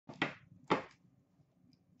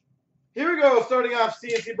Here we go. Starting off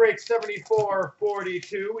CNC break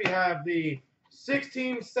 7442. We have the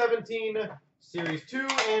 16, 17, Series 2,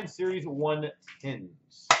 and Series 110s.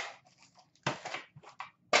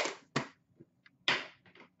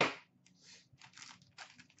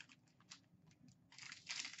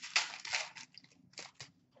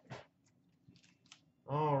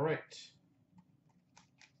 All right.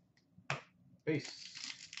 Base.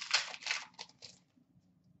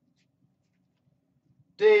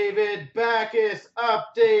 David Backus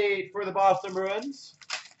update for the Boston Bruins.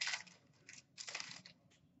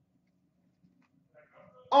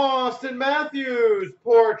 Austin Matthews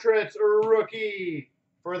portraits rookie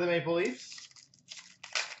for the Maple Leafs.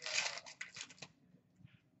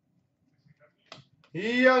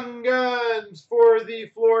 Young Guns for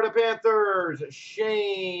the Florida Panthers,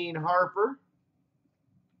 Shane Harper.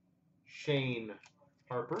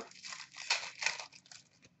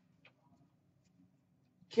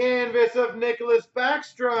 Canvas of Nicholas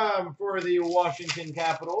Backstrom for the Washington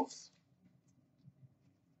Capitals.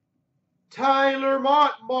 Tyler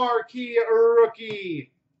Mott marquee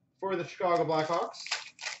rookie for the Chicago Blackhawks.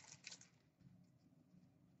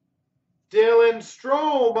 Dylan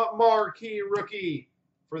Strome marquee rookie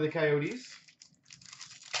for the Coyotes.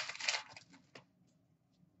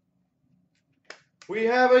 We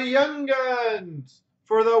have a Young Guns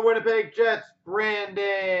for the Winnipeg Jets,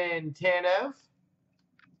 Brandon Tanev.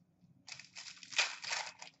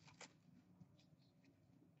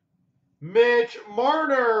 Mitch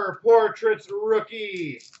Marner portraits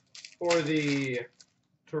rookie for the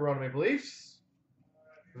Toronto Maple Leafs.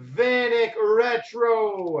 Vanek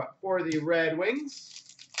retro for the Red Wings.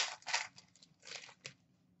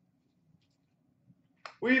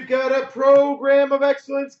 We've got a Program of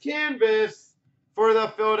Excellence canvas for the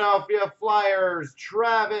Philadelphia Flyers,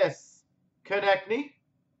 Travis Konechny.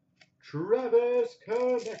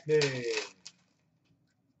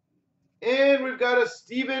 And we've got a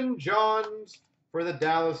Stephen Johns for the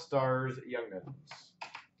Dallas Stars, Young Guns.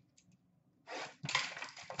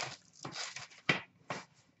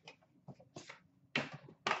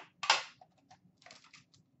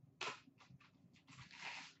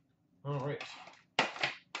 All right.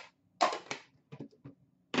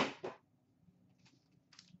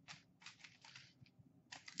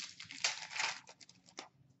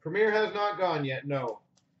 Premier has not gone yet, no.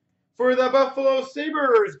 For the Buffalo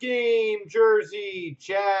Sabres, game jersey,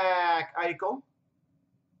 Jack Eichel.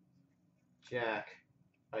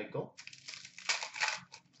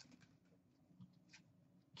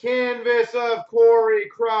 Canvas of Corey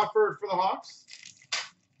Crawford for the Hawks.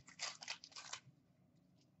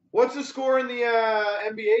 What's the score in the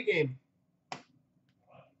NBA game?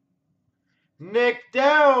 Nick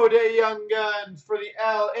Dowd, Young Guns for the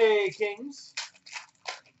LA Kings.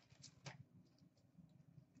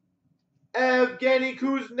 Evgeny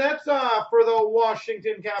Kuznetsov for the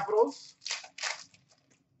Washington Capitals.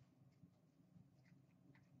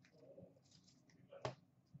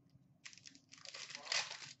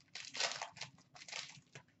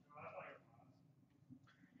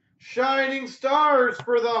 Shining Stars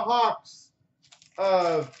for the Hawks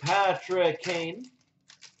of Patrick Kane.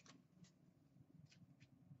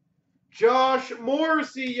 Josh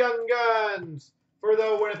Morrissey, Young Guns for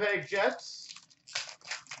the Winnipeg Jets.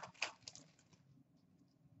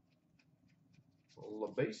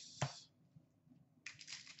 Base.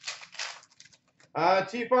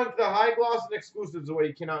 T-Funk, the high gloss and exclusives away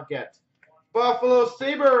you cannot get. Buffalo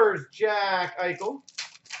Sabres, Jack Eichel.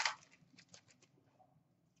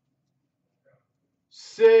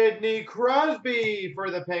 Sidney Crosby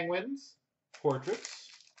for the Penguins, portraits.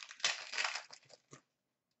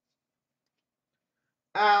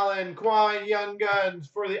 Alan Quine, Young Guns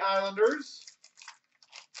for the Islanders.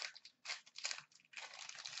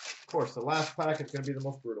 Of course, the last pack is going to be the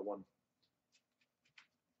most brutal one.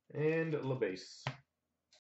 And LeBase.